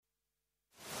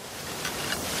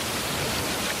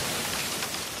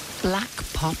Black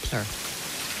poplar.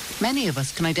 Many of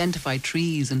us can identify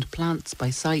trees and plants by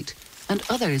sight, and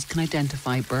others can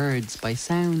identify birds by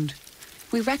sound.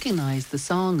 We recognise the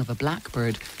song of a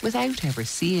blackbird without ever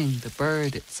seeing the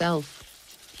bird itself.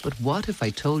 But what if I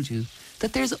told you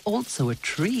that there's also a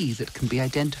tree that can be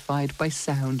identified by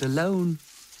sound alone?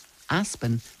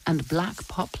 Aspen and black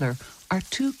poplar are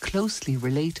two closely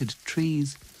related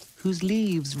trees whose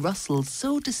leaves rustle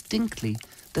so distinctly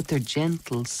that their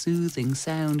gentle, soothing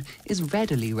sound is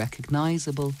readily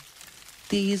recognisable.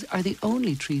 These are the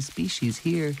only tree species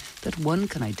here that one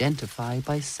can identify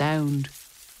by sound.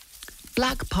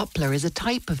 Black poplar is a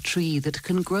type of tree that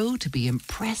can grow to be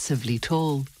impressively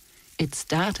tall. Its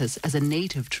status as a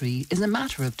native tree is a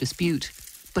matter of dispute,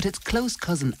 but its close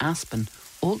cousin aspen,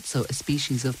 also a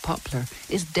species of poplar,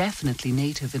 is definitely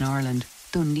native in Ireland,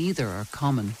 though neither are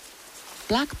common.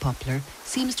 Black poplar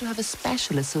seems to have a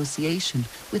special association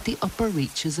with the upper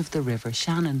reaches of the River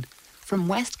Shannon, from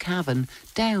West Cavan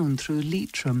down through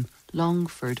Leitrim,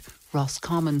 Longford,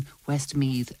 Roscommon,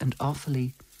 Westmeath and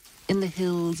Offaly. In the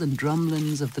hills and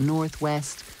drumlins of the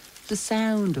northwest, the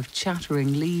sound of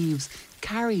chattering leaves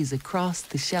carries across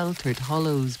the sheltered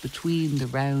hollows between the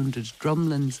rounded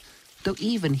drumlins, though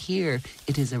even here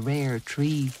it is a rare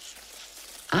tree.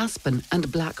 Aspen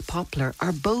and black poplar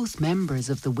are both members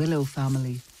of the willow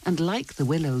family, and like the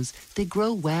willows, they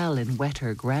grow well in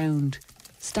wetter ground.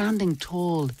 Standing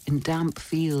tall in damp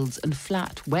fields and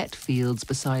flat, wet fields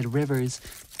beside rivers,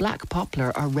 black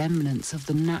poplar are remnants of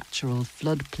the natural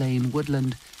floodplain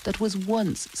woodland that was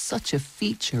once such a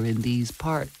feature in these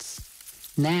parts.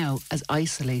 Now, as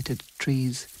isolated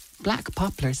trees, black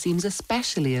poplar seems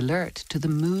especially alert to the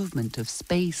movement of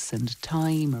space and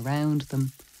time around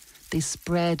them. They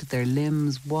spread their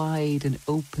limbs wide in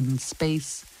open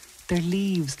space. Their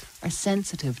leaves are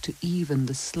sensitive to even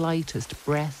the slightest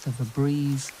breath of a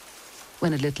breeze.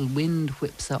 When a little wind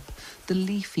whips up, the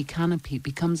leafy canopy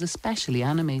becomes especially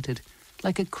animated,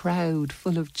 like a crowd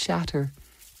full of chatter,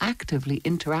 actively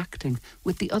interacting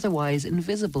with the otherwise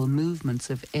invisible movements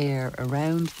of air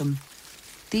around them.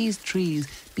 These trees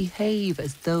behave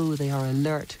as though they are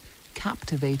alert,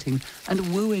 captivating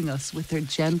and wooing us with their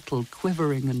gentle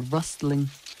quivering and rustling,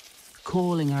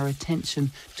 calling our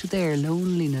attention to their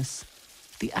loneliness,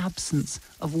 the absence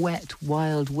of wet,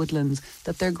 wild woodlands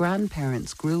that their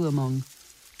grandparents grew among,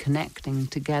 connecting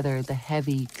together the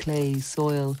heavy clay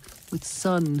soil with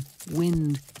sun,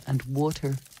 wind and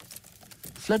water.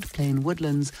 Floodplain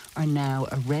woodlands are now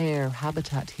a rare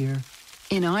habitat here.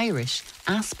 In Irish,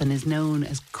 aspen is known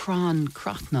as Crann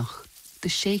Crotnach, the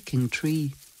shaking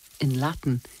tree. In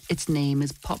Latin, its name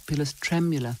is Populus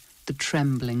tremula, the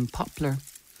trembling poplar.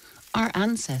 Our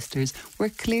ancestors were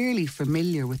clearly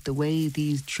familiar with the way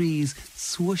these trees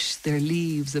swoosh their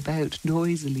leaves about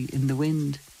noisily in the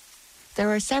wind.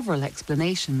 There are several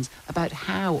explanations about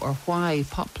how or why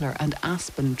poplar and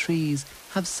aspen trees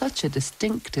have such a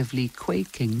distinctively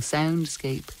quaking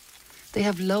soundscape. They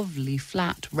have lovely,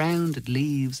 flat, rounded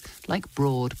leaves, like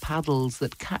broad paddles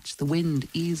that catch the wind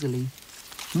easily.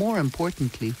 More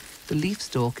importantly, the leaf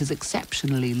stalk is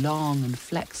exceptionally long and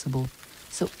flexible,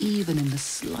 so even in the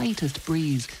slightest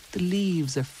breeze, the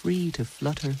leaves are free to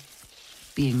flutter.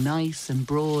 Being nice and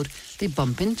broad, they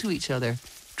bump into each other,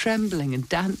 trembling and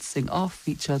dancing off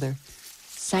each other,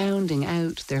 sounding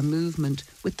out their movement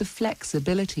with the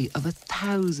flexibility of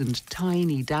 1,000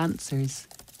 tiny dancers.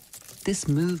 This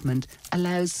movement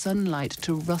allows sunlight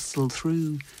to rustle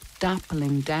through,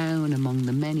 dappling down among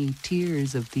the many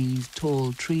tiers of these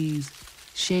tall trees,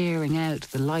 sharing out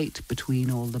the light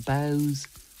between all the boughs.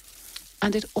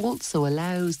 And it also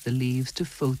allows the leaves to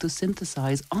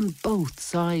photosynthesize on both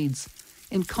sides,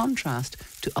 in contrast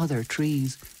to other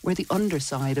trees where the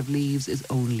underside of leaves is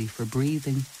only for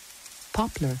breathing.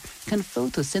 Poplar can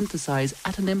photosynthesize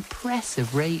at an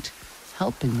impressive rate,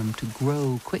 helping them to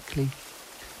grow quickly.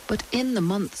 But in the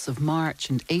months of March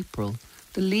and April,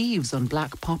 the leaves on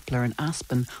black poplar and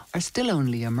aspen are still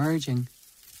only emerging.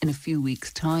 In a few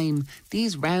weeks' time,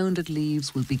 these rounded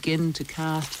leaves will begin to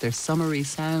cast their summery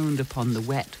sound upon the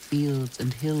wet fields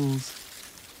and hills.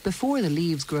 Before the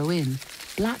leaves grow in,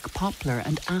 black poplar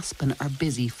and aspen are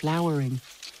busy flowering.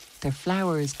 Their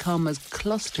flowers come as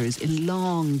clusters in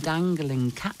long,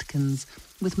 dangling catkins,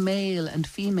 with male and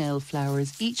female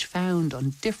flowers each found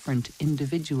on different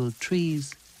individual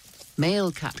trees.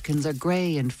 Male catkins are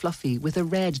grey and fluffy, with a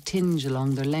red tinge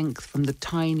along their length from the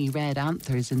tiny red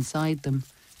anthers inside them,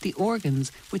 the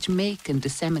organs which make and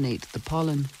disseminate the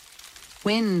pollen.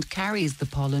 Wind carries the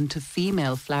pollen to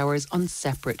female flowers on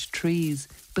separate trees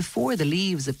before the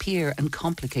leaves appear and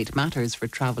complicate matters for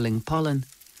travelling pollen.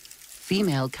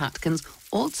 Female catkins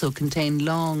also contain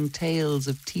long tails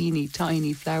of teeny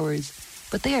tiny flowers,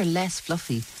 but they are less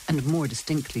fluffy and more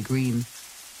distinctly green.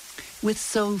 With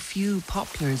so few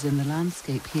poplars in the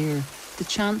landscape here, the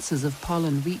chances of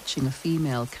pollen reaching a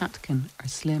female catkin are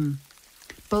slim.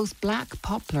 Both black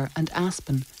poplar and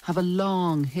aspen have a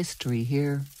long history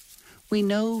here. We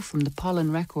know from the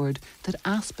pollen record that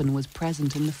aspen was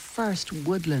present in the first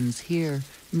woodlands here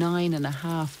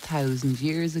 9,500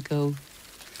 years ago.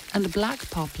 And black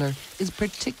poplar is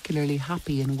particularly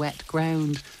happy in wet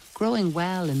ground, growing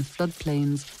well in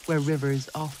floodplains where rivers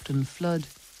often flood.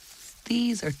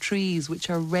 These are trees which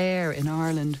are rare in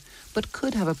Ireland, but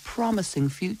could have a promising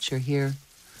future here.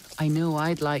 I know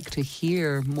I'd like to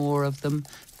hear more of them,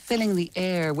 filling the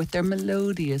air with their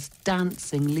melodious,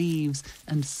 dancing leaves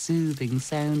and soothing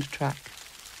soundtrack.